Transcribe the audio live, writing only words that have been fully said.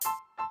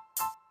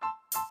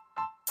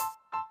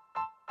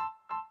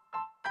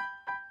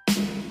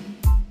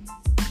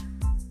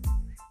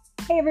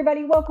Hey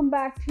everybody, welcome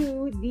back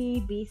to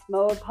the Beast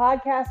Mode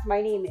podcast. My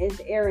name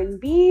is Erin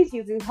Bees.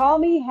 You can call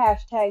me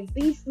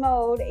 #Beast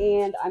Mode,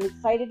 and I'm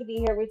excited to be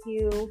here with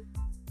you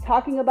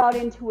talking about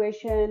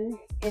intuition.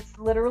 It's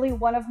literally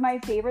one of my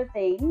favorite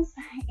things,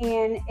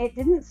 and it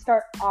didn't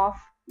start off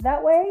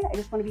that way. I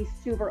just want to be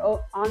super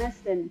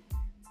honest and,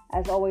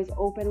 as always,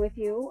 open with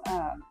you.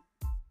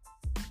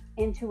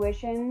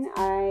 Intuition,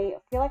 I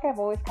feel like I've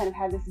always kind of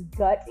had this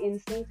gut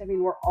instinct. I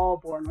mean, we're all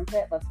born with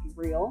it, let's be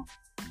real.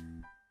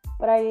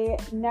 But I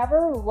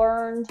never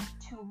learned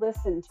to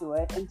listen to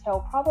it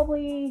until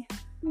probably,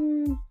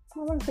 I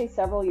want to say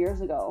several years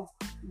ago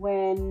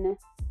when,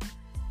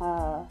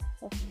 let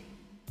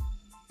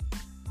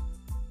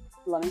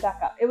me back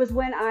up. It was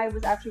when I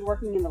was actually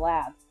working in the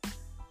lab,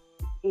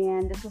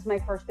 and this was my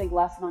first big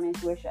lesson on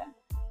intuition.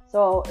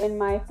 So in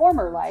my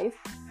former life,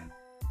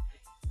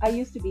 I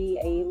used to be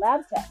a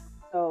lab tech.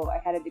 So I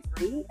had a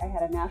degree, I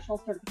had a national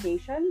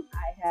certification,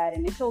 I had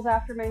initials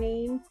after my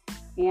name,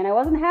 and I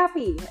wasn't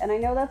happy. And I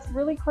know that's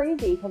really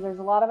crazy because there's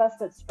a lot of us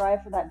that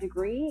strive for that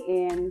degree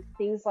and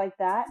things like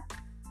that.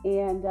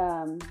 And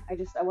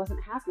I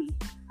wasn't happy.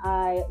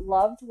 I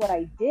loved what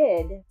I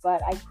did,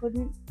 but I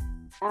couldn't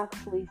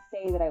actually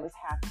say that I was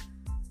happy.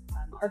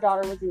 Our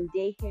daughter was in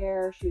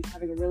daycare. She was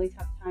having a really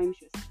tough time.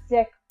 She was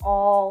sick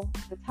all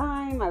the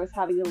time. I was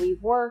having to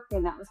leave work,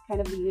 and that was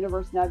kind of the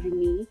universe nudging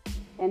me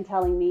and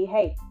telling me,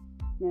 hey,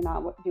 you're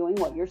not doing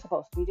what you're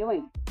supposed to be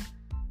doing.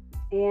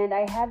 And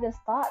I had this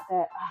thought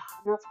that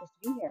I'm not supposed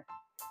to be here.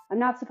 I'm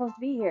not supposed to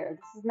be here.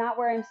 This is not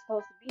where I'm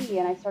supposed to be.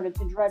 And I started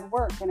to dread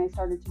work, and I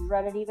started to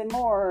dread it even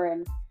more.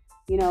 And,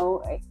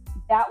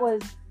 that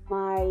was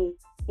my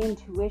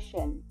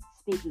intuition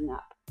speaking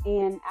up.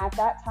 And at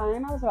that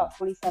time, I was about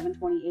 27,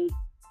 28,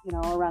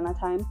 around that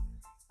time.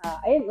 I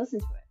didn't listen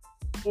to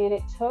it. And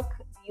it took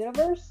the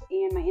universe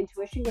and my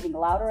intuition getting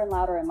louder and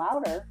louder and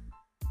louder.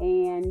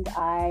 And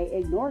I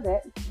ignored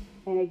it.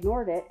 And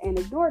ignored it.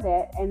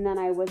 And then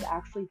I was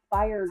actually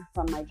fired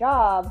from my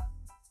job.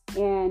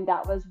 And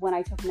that was when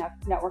I took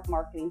network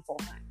marketing full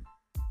time.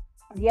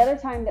 The other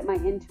time that my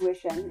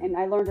intuition, and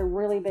I learned a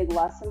really big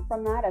lesson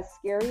from that, as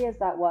scary as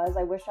that was,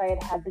 I wish I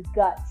had had the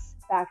guts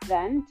back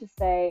then to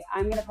say,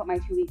 I'm going to put my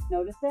 2 weeks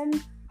notice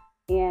in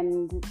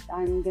and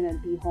I'm going to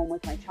be home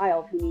with my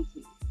child who needs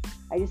me.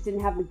 I just didn't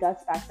have the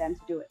guts back then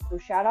to do it. So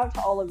shout out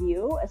to all of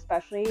you,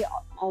 especially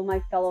all my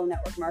fellow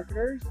network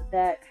marketers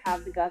that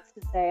have the guts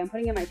to say, I'm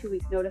putting in my 2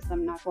 weeks notice and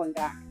I'm not going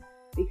back,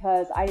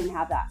 because I didn't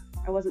have that.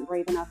 I wasn't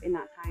brave enough in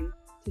that time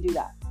to do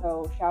that.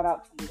 So shout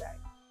out to you guys.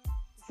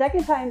 The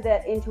second time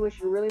that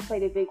intuition really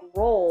played a big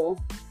role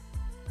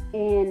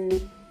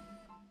in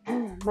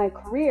my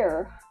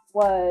career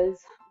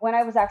was when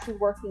I was actually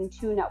working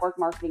 2 network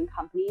marketing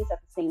companies at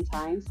the same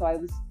time. So I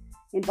was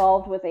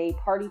involved with a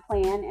party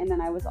plan, and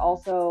then I was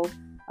also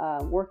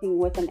working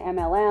with an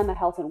MLM, a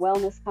health and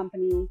wellness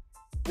company,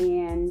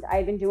 and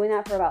I'd been doing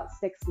that for about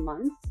 6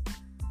 months,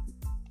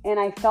 and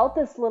I felt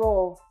this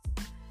little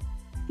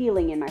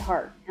feeling in my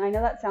heart. And I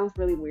know that sounds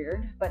really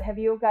weird, but have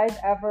you guys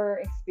ever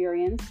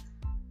experienced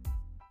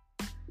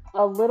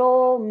a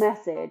little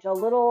message,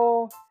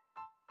 oh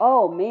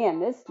man,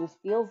 this just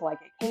feels like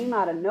it came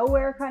out of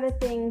nowhere kind of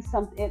thing?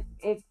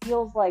 It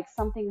feels like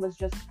something was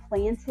just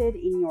planted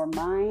in your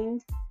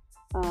mind.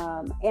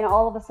 And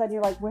all of a sudden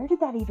you're like, where did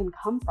that even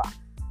come from?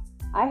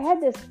 I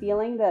had this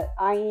feeling that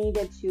I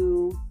needed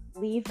to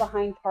leave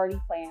behind Party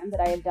Plan that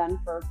I had done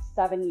for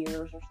 7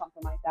 years or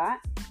something like that,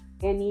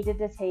 and needed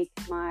to take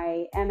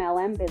my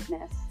MLM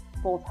business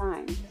full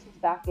time. This was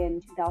back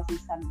in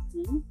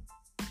 2017.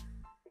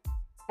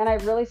 And I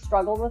really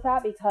struggled with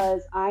that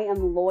because I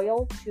am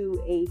loyal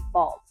to a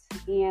fault.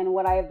 And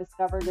what I have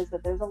discovered is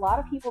that there's a lot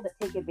of people that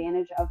take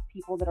advantage of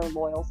people that are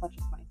loyal, such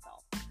as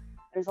myself.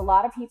 There's a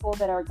lot of people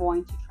that are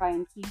going to try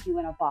and keep you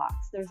in a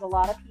box. There's a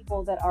lot of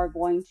people that are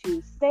going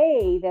to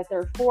say that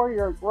they're for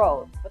your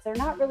growth, but they're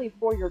not really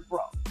for your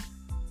growth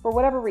for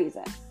whatever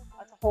reason.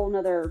 That's a whole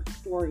nother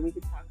story we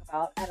could talk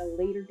about at a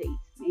later date.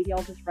 Maybe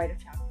I'll just write a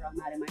chapter on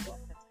that in my book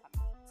that's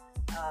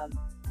coming.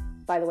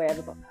 By the way, I have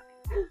a book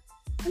coming.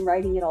 I'm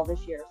writing it all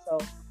this year, so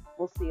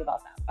we'll see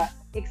about that. But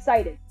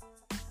excited.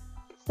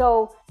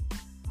 So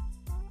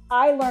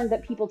I learned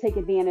that people take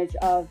advantage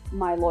of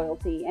my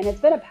loyalty, and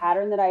it's been a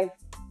pattern that I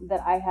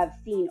have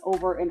seen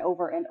over and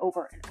over and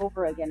over and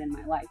over again in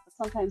my life. But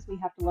sometimes we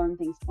have to learn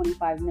things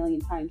 25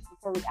 million times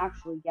before we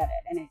actually get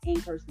it, and it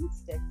anchors and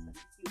sticks, and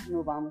you can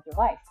move on with your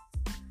life.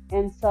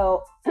 And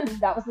so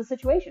that was the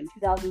situation.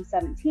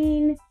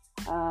 2017.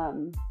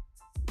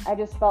 I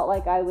just felt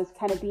like I was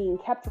kind of being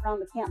kept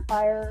around the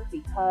campfire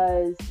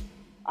because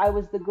I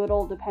was the good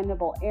old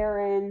dependable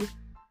Erin.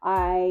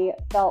 I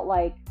felt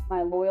like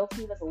my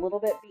loyalty was a little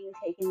bit being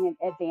taken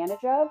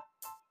advantage of.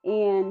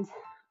 And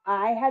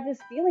I had this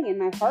feeling in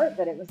my heart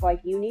that it was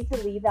like, you need to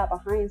leave that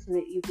behind so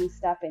that you can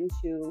step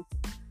into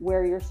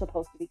where you're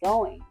supposed to be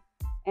going.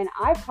 And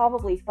I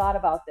probably thought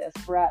about this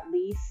for at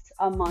least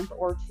a month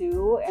or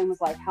two and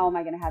was like, how am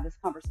I going to have this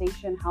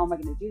conversation? How am I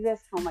going to do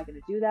this? How am I going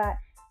to do that?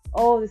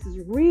 Oh, this is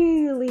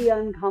really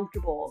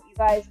uncomfortable. You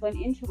guys, when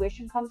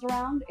intuition comes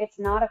around, it's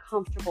not a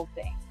comfortable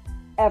thing.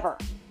 ever.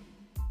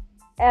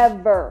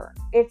 Ever.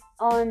 It's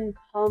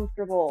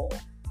uncomfortable.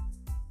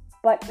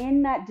 But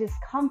in that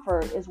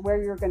discomfort is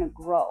where you're going to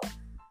grow.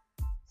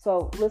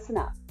 So listen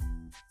up.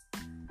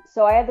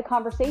 So I had the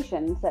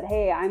conversation, said,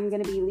 hey, I'm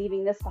going to be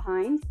leaving this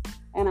behind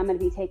and I'm going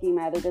to be taking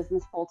my other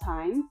business full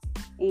time.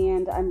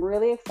 And I'm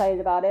really excited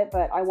about it,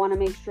 but I want to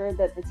make sure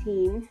that the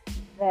team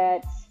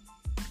that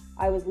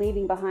I was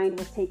leaving behind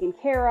was taken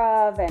care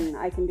of, and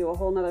I can do a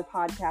whole nother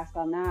podcast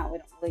on that. We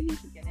don't really need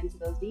to get into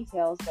those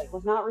details, but it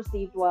was not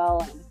received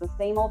well. It was the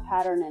same old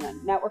pattern in a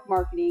network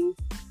marketing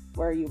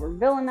where you were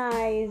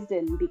villainized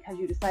and because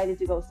you decided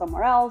to go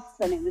somewhere else,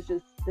 and it was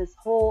just this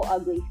whole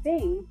ugly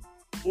thing.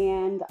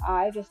 And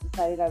I just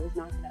decided I was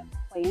not going to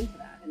play into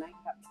that, and I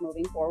kept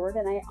moving forward,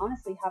 and I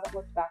honestly haven't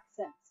looked back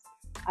since.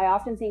 I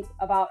often think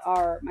about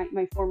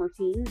my former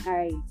team.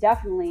 I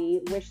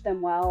definitely wish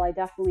them well. I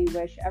definitely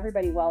wish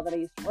everybody well that I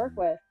used to work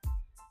with.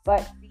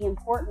 But the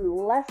important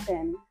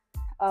lesson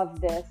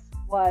of this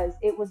was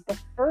it was the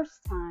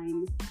first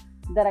time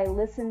that I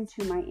listened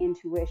to my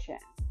intuition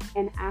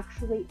and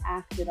actually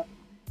acted upon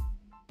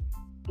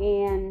it.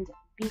 And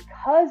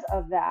because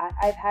of that,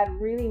 I've had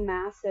really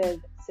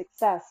massive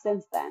success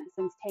since then,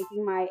 since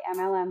taking my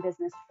MLM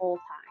business full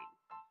time.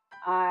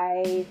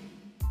 I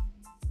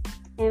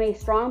am a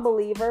strong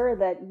believer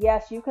that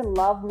yes, you can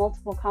love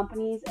multiple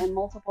companies and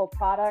multiple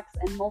products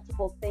and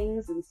multiple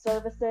things and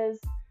services,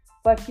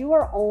 but you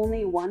are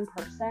only one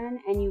person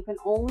and you can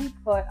only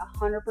put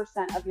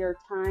 100% of your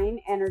time,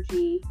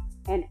 energy,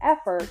 and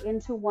effort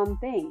into one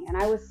thing. And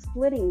I was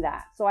splitting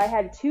that. So I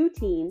had two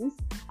teams.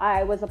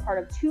 I was a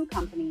part of two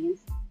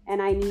companies,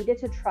 and I needed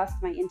to trust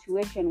my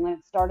intuition when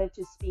it started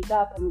to speak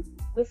up and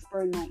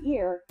whisper in my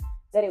ear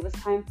that it was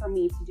time for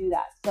me to do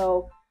that.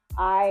 So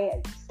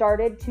I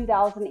started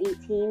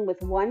 2018 with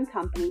one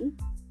company.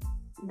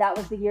 That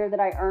was the year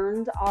that I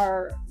earned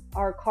our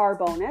car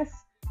bonus.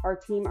 Our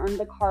team earned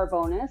the car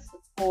bonus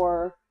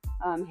for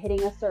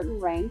hitting a certain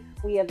rank.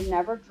 We have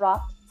never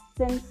dropped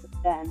since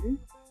then.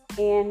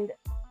 And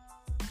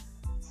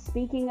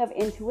speaking of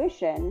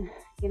intuition,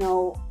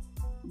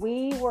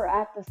 we were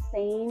at the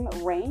same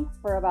rank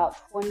for about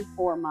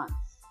 24 months.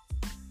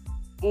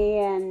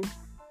 And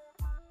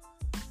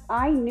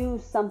I knew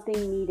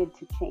something needed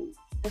to change.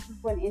 This is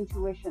when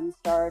intuition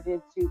started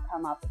to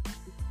come up again.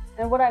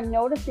 And what I'm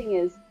noticing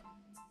is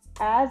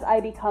as I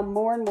become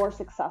more and more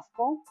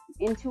successful,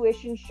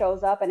 intuition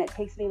shows up and it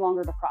takes me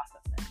longer to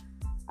process it.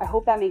 I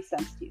hope that makes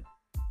sense to you.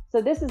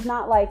 So this is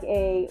not like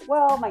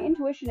my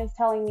intuition is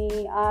telling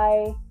me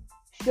I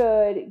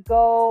should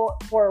go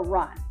for a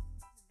run.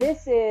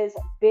 This is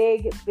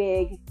big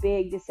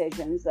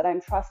decisions that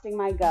I'm trusting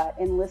my gut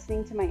and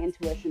listening to my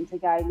intuition to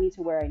guide me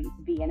to where I need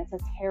to be. And it's a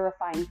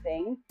terrifying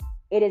thing.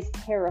 It is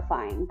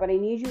terrifying, but I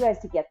need you guys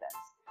to get this.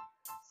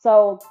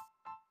 So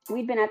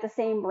we'd been at the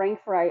same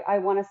rank for, I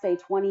want to say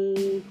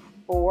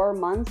 24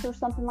 months or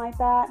something like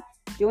that,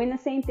 doing the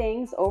same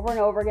things over and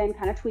over again,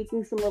 kind of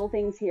tweaking some little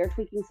things here,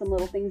 tweaking some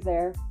little things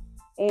there.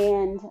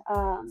 And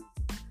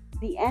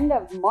the end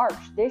of March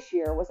this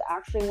year was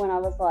actually when I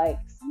was like,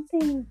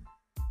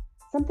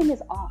 something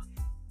is off.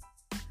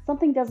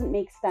 Something doesn't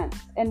make sense.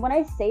 And when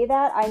I say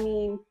that, I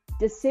mean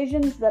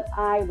decisions that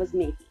I was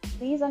making.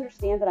 Please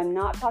understand that I'm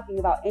not talking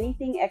about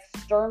anything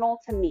external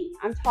to me.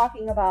 I'm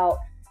talking about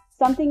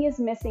something is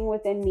missing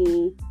within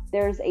me.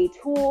 There's a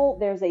tool,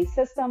 there's a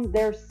system,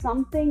 there's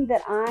something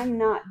that I'm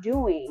not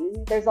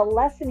doing. There's a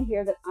lesson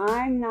here that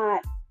I'm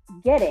not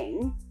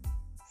getting.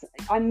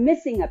 I'm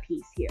missing a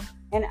piece here.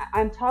 And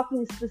I'm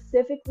talking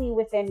specifically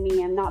within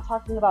me. I'm not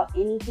talking about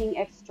anything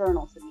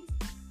external to me.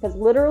 Because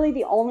literally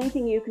the only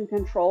thing you can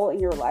control in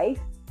your life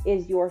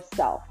is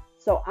yourself.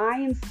 So I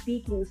am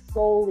speaking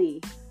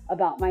solely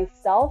about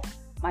myself,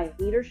 my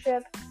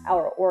leadership,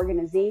 our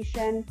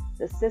organization,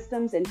 the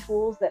systems and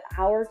tools that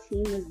our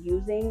team is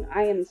using.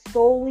 I am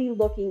solely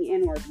looking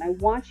inward, and I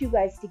want you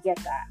guys to get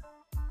that.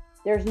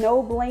 There's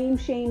no blame,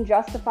 shame,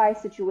 justify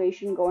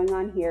situation going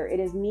on here. It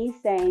is me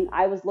saying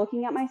I was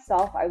looking at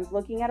myself, I was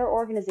looking at our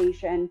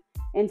organization,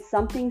 and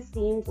something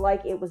seemed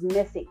like it was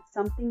missing.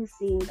 Something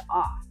seemed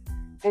off.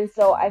 And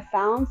so I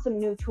found some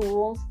new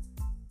tools.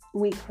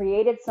 We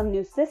created some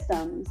new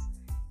systems.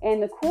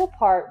 And the cool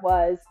part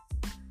was,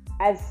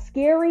 as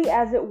scary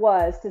as it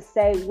was to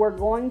say we're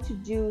going to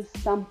do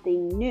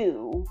something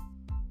new,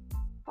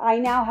 I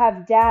now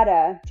have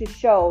data to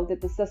show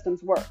that the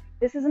systems work.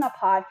 This isn't a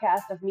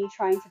podcast of me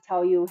trying to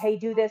tell you, hey,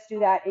 do this, do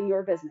that in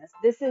your business.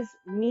 This is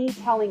me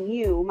telling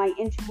you my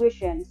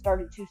intuition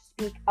started to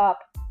speak up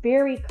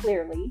very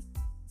clearly.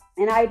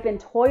 And I've been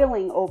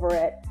toiling over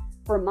it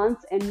for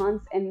months and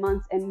months and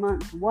months and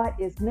months. What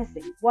is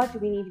missing? What do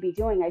we need to be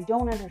doing? I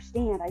don't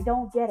understand. I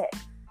don't get it.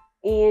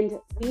 And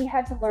we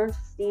had to learn to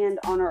stand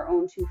on our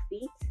own 2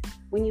 feet.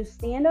 When you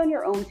stand on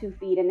your own 2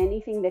 feet in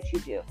anything that you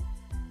do,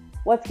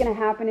 what's going to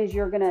happen is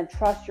you're going to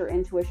trust your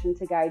intuition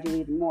to guide you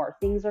even more.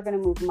 Things are going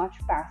to move much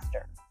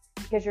faster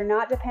because you're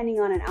not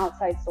depending on an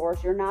outside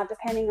source. You're not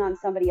depending on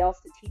somebody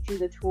else to teach you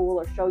the tool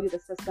or show you the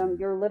system.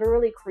 You're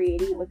literally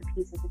creating it with the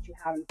pieces that you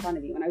have in front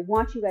of you. And I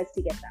want you guys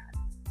to get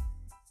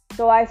that.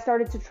 So I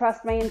started to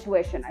trust my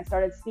intuition. I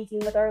started speaking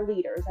with our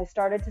leaders. I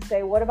started to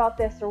say, what about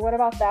this or what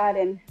about that?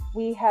 And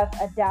we have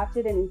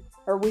adapted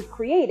or we've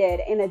created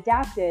and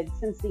adapted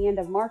since the end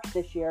of March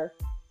this year,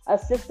 a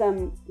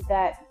system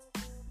that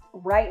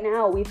right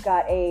now we've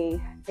got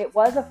it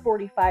was a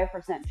 45%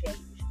 change.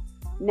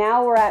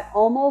 Now we're at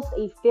almost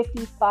a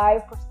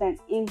 55%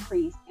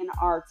 increase in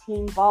our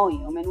team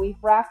volume, and we've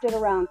wrapped it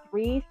around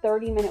 3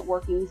 30-minute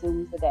working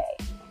Zooms a day.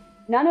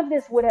 None of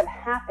this would have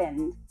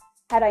happened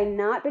had I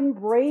not been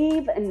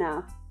brave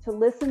enough to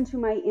listen to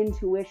my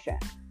intuition.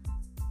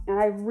 And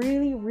I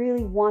really,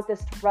 really want this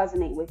to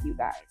resonate with you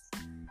guys.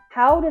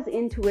 How does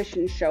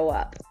intuition show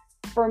up?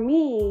 For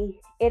me,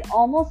 it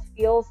almost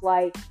feels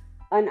like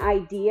an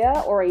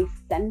idea or a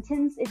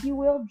sentence, if you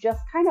will,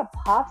 just kind of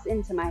pops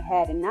into my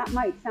head. And that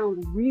might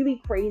sound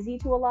really crazy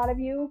to a lot of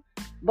you,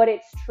 but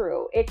it's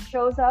true. It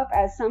shows up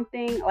as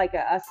something like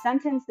a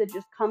sentence that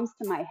just comes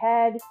to my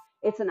head.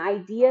 It's an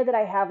idea that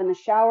I have in the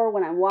shower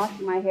when I'm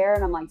washing my hair,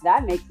 and I'm like,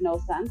 that makes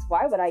no sense.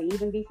 Why would I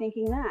even be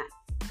thinking that?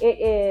 It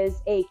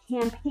is a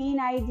campaign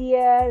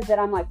idea that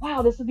I'm like,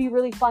 wow, this would be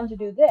really fun to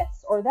do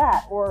this or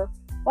that, or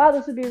wow,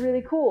 this would be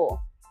really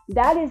cool.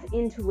 That is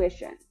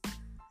intuition.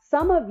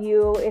 Some of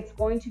you, it's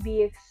going to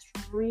be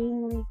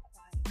extremely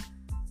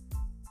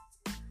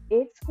quiet.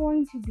 It's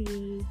going to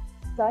be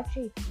such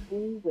a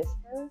tiny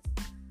whisper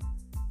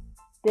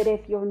that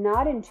if you're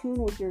not in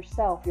tune with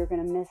yourself, you're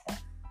going to miss it.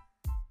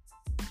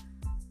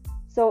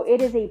 So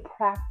it is a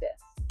practice.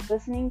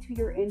 Listening to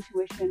your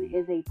intuition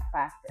is a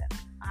practice.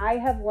 I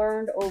have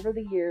learned over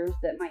the years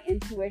that my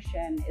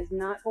intuition is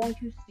not going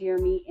to steer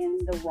me in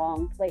the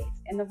wrong place.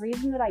 And the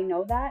reason that I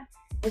know that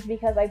is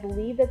because I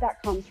believe that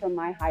that comes from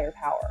my higher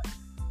power.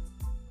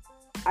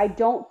 I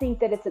don't think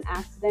that it's an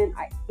accident.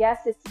 Yes,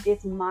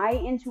 it's my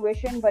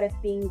intuition, but it's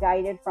being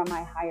guided from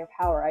my higher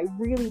power. I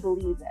really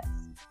believe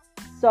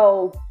this.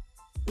 So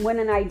when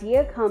an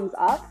idea comes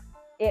up,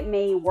 it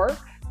may work,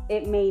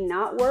 it may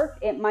not work,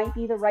 it might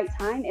be the right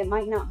time, it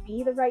might not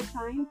be the right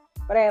time,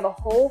 but I have a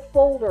whole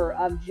folder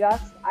of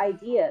just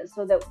ideas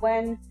so that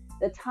when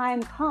the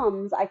time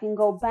comes, I can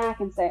go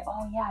back and say,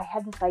 oh yeah, I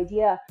had this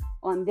idea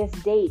on this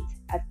date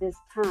at this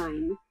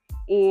time.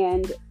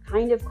 And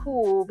kind of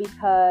cool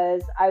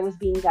because I was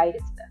being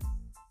guided to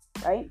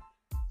this, right?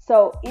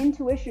 So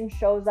intuition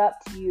shows up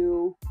to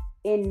you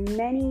in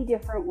many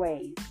different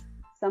ways.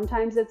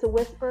 Sometimes it's a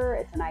whisper,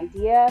 it's an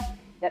idea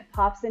that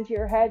pops into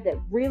your head that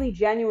really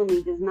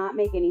genuinely does not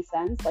make any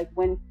sense. Like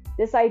when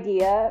this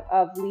idea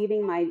of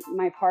leaving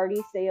my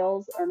party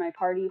sales or my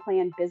party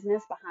plan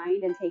business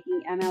behind and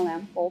taking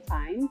MLM full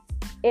time,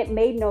 it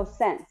made no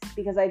sense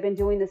because I've been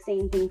doing the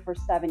same thing for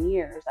 7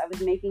 years. I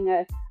was making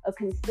a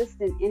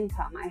consistent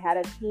income. I had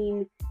a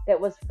team that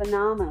was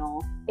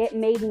phenomenal. It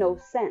made no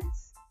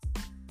sense,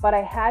 but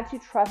I had to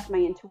trust my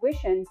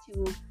intuition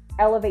to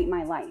elevate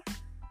my life.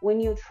 When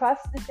you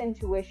trust this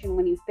intuition,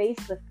 when you face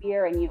the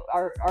fear and you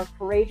are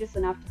courageous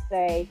enough to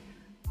say,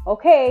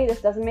 okay,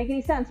 this doesn't make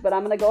any sense, but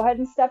I'm going to go ahead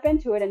and step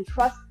into it and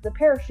trust the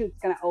parachute's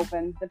going to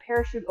open. The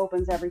parachute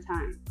opens every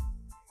time.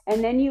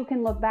 And then you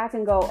can look back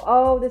and go,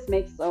 oh, this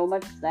makes so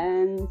much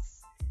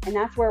sense. And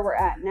that's where we're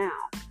at now.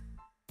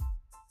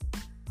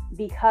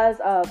 Because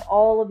of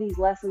all of these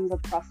lessons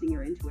of trusting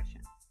your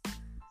intuition.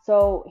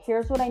 So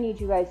here's what I need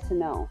you guys to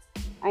know.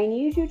 I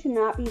need you to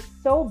not be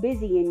so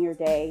busy in your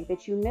day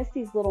that you miss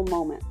these little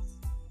moments.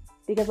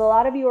 Because a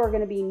lot of you are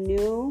going to be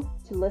new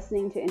to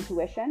listening to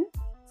intuition,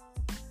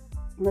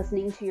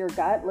 listening to your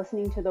gut,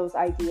 listening to those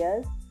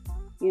ideas,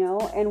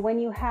 and when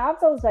you have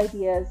those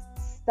ideas,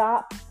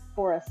 stop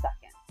for a second.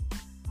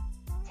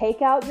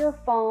 Take out your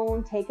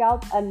phone, take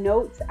out a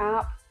notes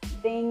app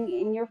thing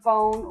in your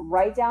phone,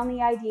 write down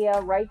the idea,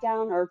 write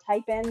down or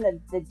type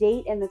in the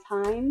date and the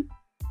time,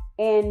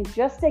 and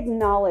just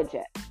acknowledge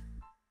it.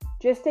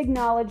 Just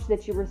acknowledge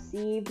that you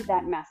received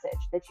that message,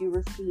 that you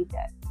received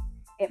it.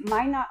 It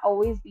might not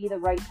always be the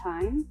right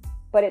time,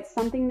 but it's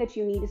something that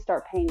you need to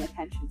start paying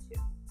attention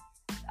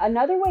to.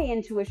 Another way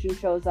intuition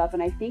shows up,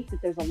 and I think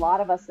that there's a lot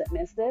of us that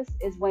miss this,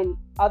 is when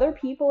other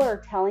people are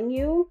telling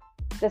you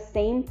the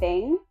same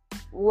thing.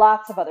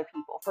 Lots of other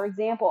people. For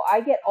example,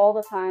 I get all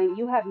the time,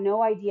 you have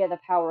no idea the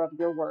power of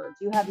your words.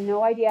 You have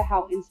no idea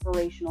how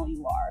inspirational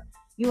you are.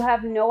 You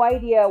have no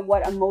idea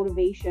what a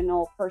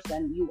motivational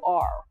person you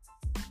are.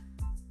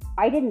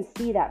 I didn't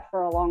see that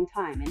for a long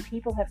time, and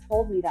people have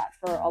told me that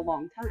for a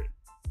long time.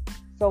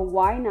 So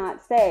why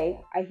not say,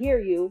 I hear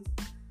you,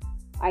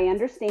 I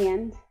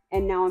understand,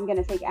 and now I'm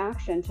going to take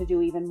action to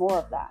do even more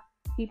of that.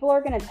 People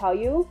are going to tell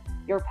you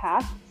your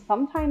path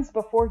sometimes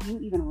before you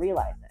even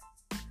realize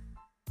it.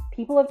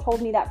 People have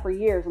told me that for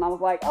years, and I was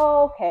like,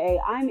 oh, okay,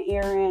 I'm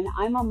Erin,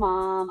 I'm a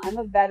mom, I'm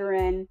a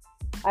veteran,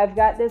 I've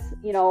got this,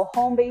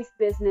 home-based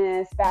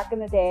business back in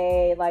the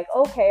day, like,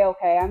 okay,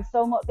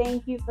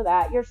 thank you for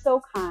that, you're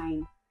so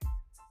kind.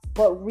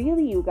 But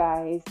really, you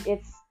guys,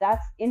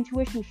 that's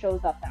intuition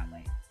shows up that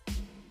way.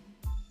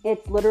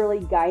 It's literally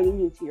guiding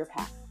you to your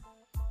path.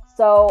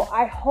 So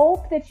I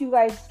hope that you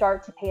guys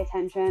start to pay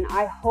attention.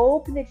 I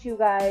hope that you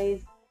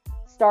guys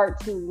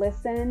start to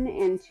listen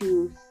and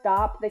to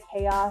stop the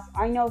chaos.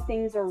 I know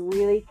things are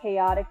really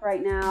chaotic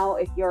right now.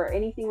 If you're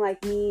anything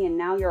like me and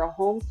now you're a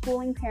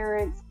homeschooling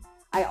parent,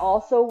 I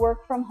also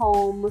work from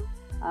home.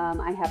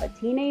 I have a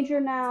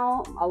teenager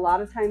now. A lot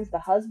of times the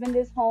husband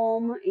is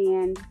home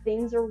and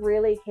things are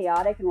really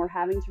chaotic and we're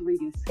having to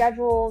redo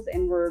schedules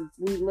and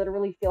we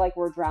literally feel like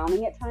we're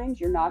drowning at times.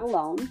 You're not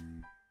alone.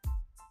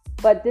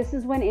 But this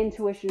is when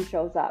intuition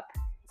shows up.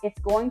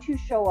 It's going to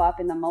show up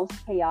in the most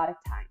chaotic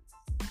times.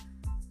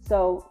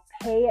 So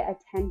pay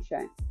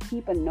attention.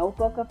 Keep a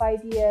notebook of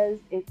ideas.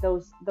 If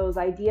those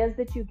ideas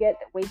that you get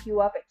that wake you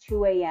up at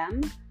 2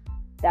 a.m.,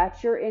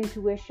 that's your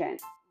intuition.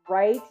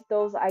 Write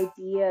those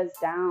ideas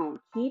down.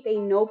 Keep a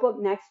notebook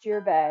next to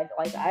your bed,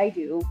 like I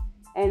do,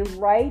 and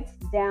write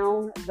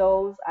down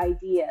those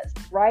ideas.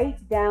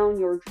 Write down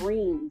your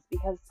dreams,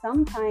 because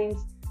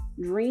sometimes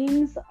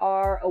dreams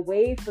are a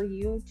way for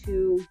you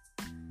to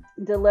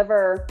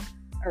deliver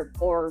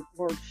or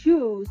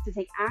choose to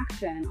take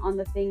action on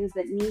the things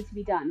that need to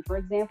be done. For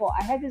example,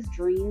 I had this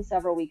dream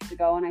several weeks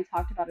ago, and I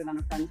talked about it on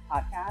a friend's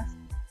podcast,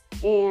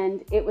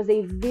 and it was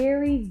a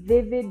very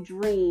vivid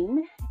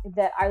dream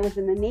that I was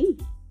in the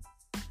Navy.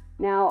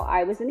 Now,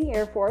 I was in the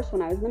Air Force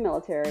when I was in the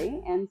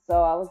military, and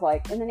so I was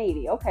like, in the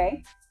Navy,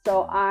 okay.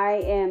 So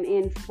I am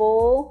in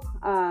full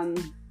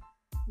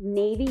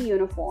Navy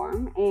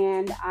uniform,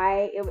 and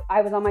I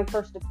was on my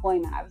first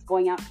deployment. I was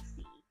going out to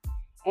sea,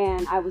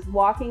 and I was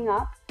walking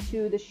up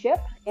to the ship,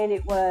 and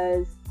it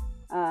was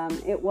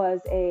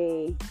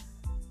a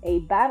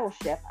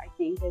battleship, I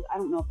think. I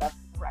don't know if that's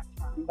the correct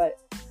term, but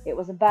it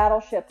was a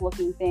battleship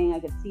looking thing. I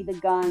could see the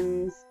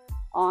guns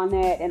on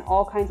it and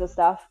all kinds of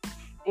stuff.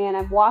 And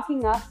I'm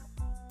walking up,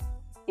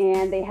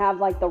 and they have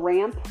like the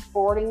ramp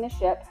boarding the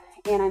ship,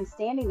 and I'm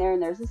standing there,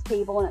 and there's this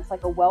table, and it's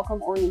like a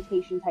welcome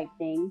orientation type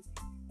thing,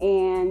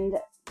 and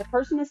the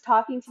person is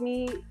talking to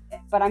me,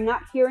 but I'm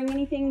not hearing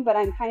anything, but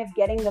I'm kind of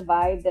getting the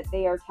vibe that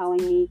they are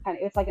telling me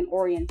it's like an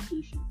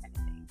orientation kind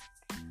of thing.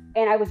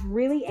 And I was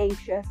really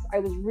anxious. I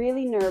was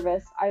really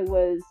nervous. I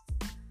was,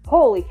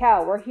 holy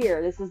cow, we're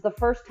here. This is the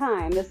first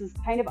time. This is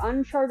kind of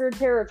uncharted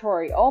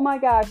territory. Oh my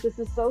gosh, this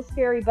is so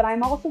scary, but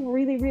I'm also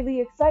really, really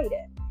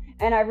excited.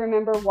 And I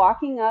remember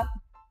walking up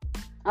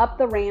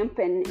the ramp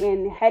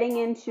and heading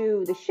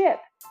into the ship,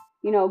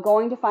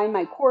 going to find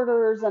my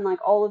quarters and like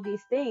all of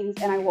these things,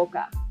 and I woke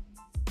up.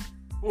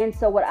 And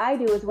so what I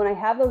do is when I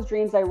have those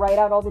dreams, I write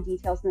out all the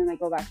details and then I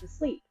go back to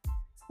sleep.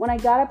 When I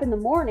got up in the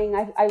morning,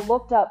 I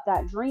looked up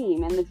that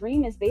dream, and the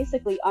dream is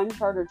basically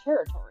uncharted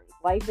territory.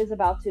 Life is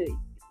about to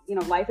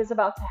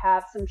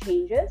have some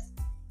changes,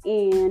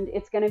 and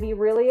it's going to be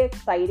really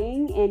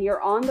exciting, and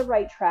you're on the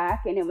right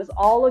track, and it was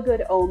all a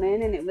good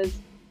omen, and it was,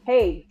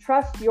 hey,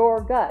 trust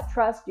your gut,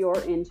 trust your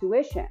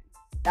intuition.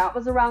 That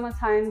was around the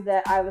time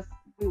that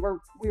we were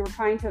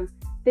trying to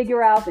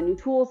figure out the new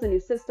tools, the new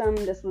system.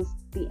 This was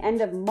the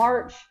end of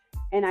March,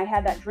 and I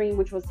had that dream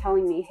which was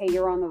telling me, hey,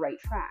 you're on the right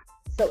track.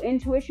 So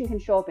intuition can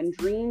show up in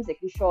dreams. It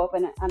can show up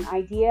in an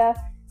idea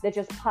that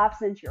just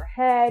pops into your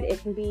head.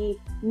 It can be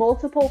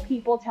multiple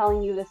people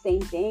telling you the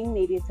same thing.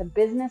 Maybe it's a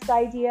business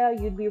idea.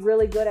 You'd be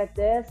really good at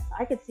this.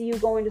 I could see you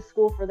going to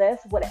school for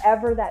this,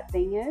 whatever that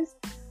thing is.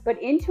 But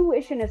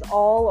intuition is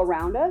all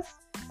around us.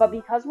 But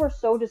because we're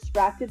so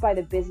distracted by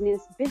the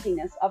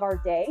busyness of our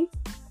day,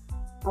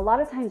 a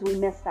lot of times we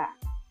miss that.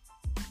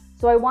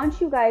 So I want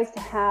you guys to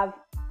have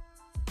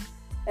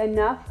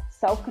enough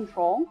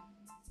self-control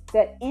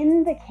that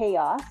in the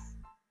chaos,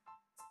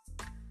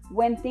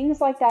 when things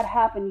like that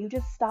happen, you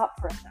just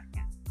stop for a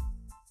second.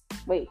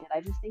 Wait, did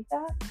I just think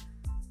that?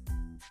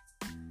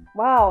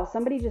 Wow,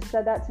 somebody just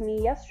said that to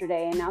me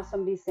yesterday, and now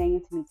somebody's saying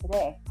it to me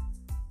today.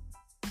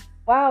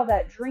 Wow,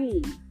 that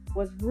dream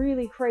was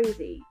really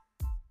crazy.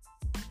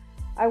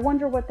 I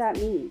wonder what that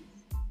means.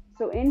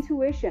 So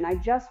intuition, I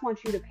just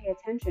want you to pay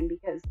attention,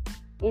 because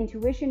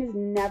intuition is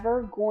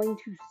never going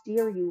to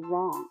steer you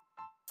wrong.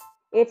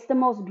 It's the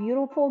most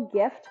beautiful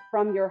gift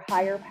from your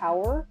higher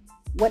power,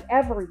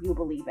 whatever you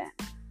believe in.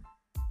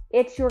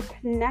 It's your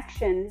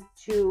connection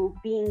to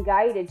being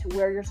guided to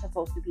where you're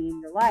supposed to be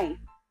in your life.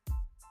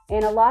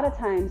 And a lot of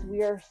times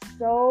we are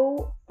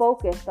so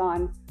focused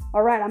on,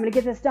 all right, I'm going to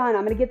get this done.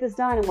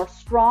 And we're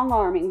strong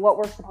arming what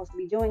we're supposed to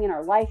be doing in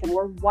our life. And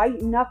we're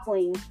white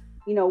knuckling,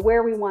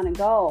 where we want to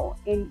go.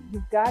 And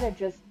you've got to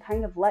just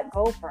kind of let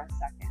go for a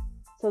second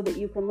so that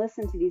you can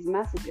listen to these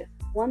messages.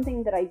 One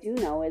thing that I do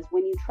know is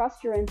when you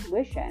trust your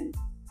intuition,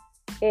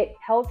 it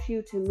helps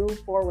you to move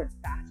forward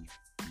faster.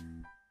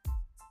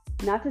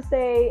 Not to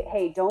say,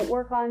 hey, don't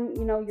work on,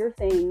 your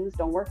things,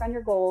 don't work on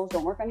your goals,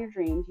 don't work on your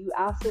dreams. You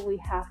absolutely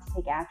have to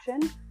take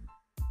action.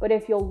 But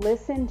if you'll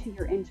listen to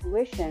your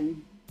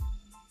intuition,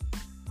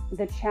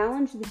 the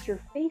challenge that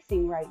you're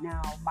facing right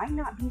now might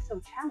not be so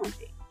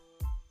challenging.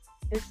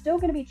 There's still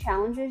going to be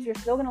challenges. You're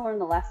still going to learn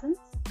the lessons,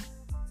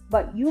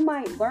 but you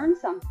might learn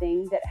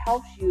something that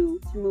helps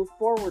you to move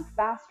forward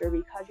faster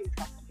because you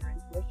trusted your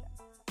intuition.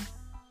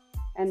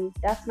 And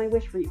that's my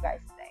wish for you guys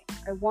today.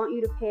 I want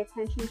you to pay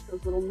attention to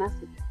those little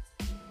messages.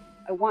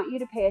 I want you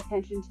to pay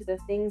attention to the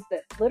things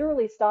that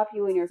literally stop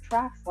you in your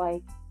tracks,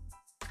 like,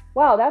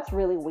 wow, that's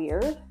really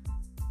weird.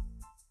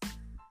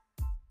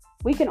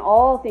 We can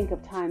all think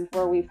of times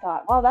where we've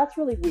thought, wow, that's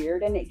really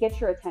weird, and it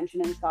gets your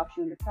attention and stops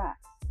you in your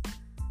tracks.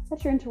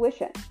 That's your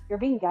intuition. You're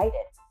being guided,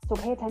 so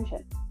pay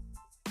attention.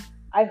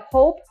 I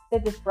hope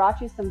that this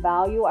brought you some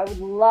value. I would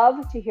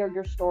love to hear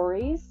your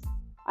stories.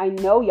 I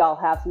know y'all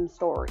have some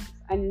stories.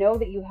 I know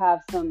that you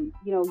have some,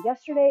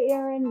 yesterday,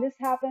 Aaron, this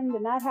happened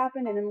and that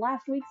happened. And then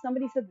last week,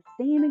 somebody said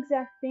the same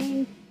exact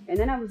thing. And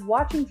then I was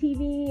watching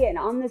TV and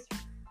on this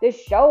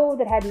show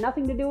that had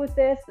nothing to do with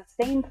this,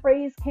 the same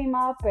phrase came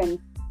up and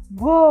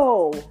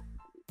whoa,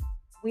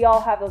 we all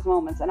have those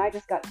moments. And I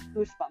just got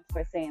goosebumps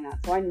by saying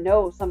that. So I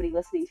know somebody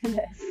listening to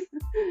this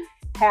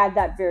had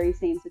that very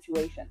same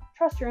situation.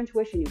 Trust your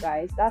intuition, you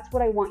guys. That's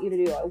what I want you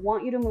to do. I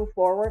want you to move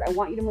forward. I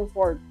want you to move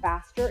forward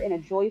faster in a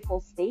joyful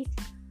state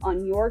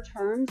on your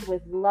terms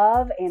with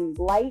love and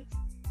light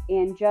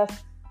and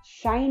just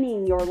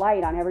shining your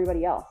light on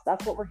everybody else.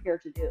 That's what we're here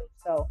to do.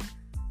 So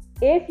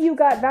if you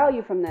got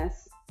value from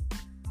this,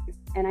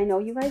 and I know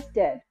you guys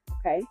did,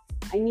 okay,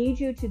 I need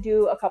you to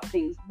do a couple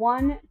things.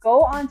 One,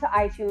 go on to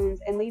iTunes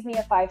and leave me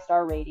a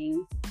 5-star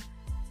rating,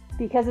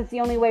 because it's the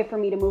only way for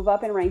me to move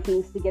up in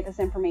rankings to get this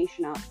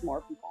information out to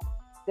more people.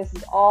 This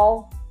is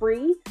all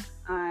free.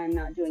 I'm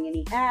not doing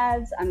any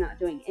ads. I'm not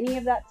doing any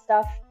of that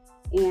stuff.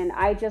 And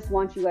I just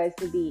want you guys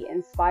to be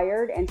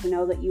inspired and to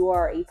know that you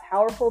are a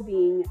powerful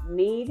being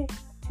made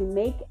to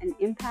make an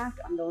impact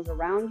on those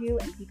around you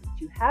and people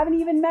that you haven't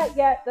even met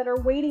yet that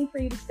are waiting for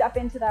you to step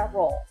into that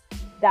role.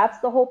 That's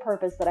the whole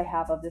purpose that I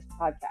have of this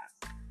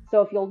podcast.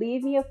 So if you'll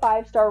leave me a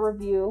 5-star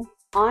review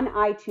on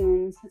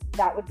iTunes,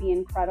 that would be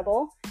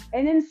incredible.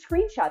 And then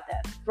screenshot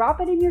this,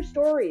 drop it in your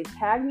stories,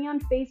 tag me on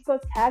Facebook,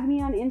 tag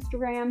me on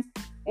Instagram,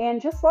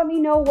 and just let me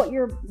know what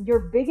your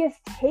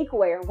biggest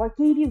takeaway, or what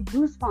gave you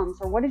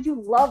goosebumps, or what did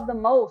you love the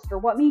most, or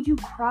what made you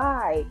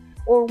cry,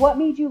 or what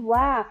made you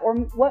laugh, or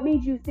what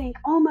made you think,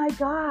 oh my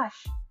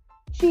gosh,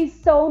 she's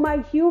so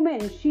my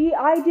human.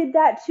 I did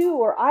that too,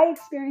 or I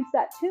experienced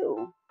that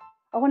too.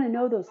 I want to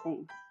know those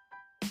things.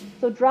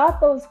 So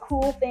drop those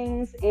cool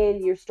things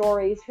in your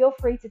stories. Feel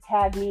free to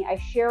tag me. I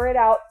share it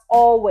out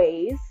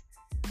always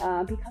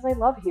because I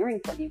love hearing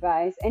from you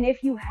guys. And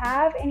if you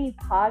have any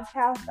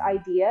podcast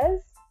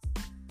ideas,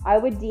 I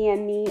would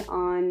DM me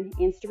on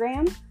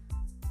Instagram.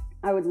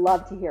 I would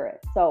love to hear it.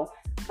 So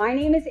my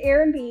name is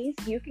Erin Bees.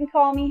 You can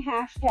call me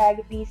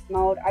 #Beast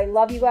Mode. I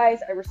love you guys.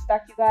 I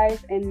respect you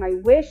guys. And my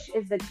wish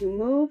is that you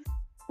move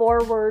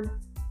forward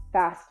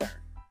faster.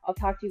 I'll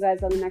talk to you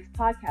guys on the next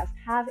podcast.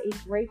 Have a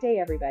great day,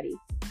 everybody.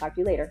 Talk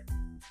to you later.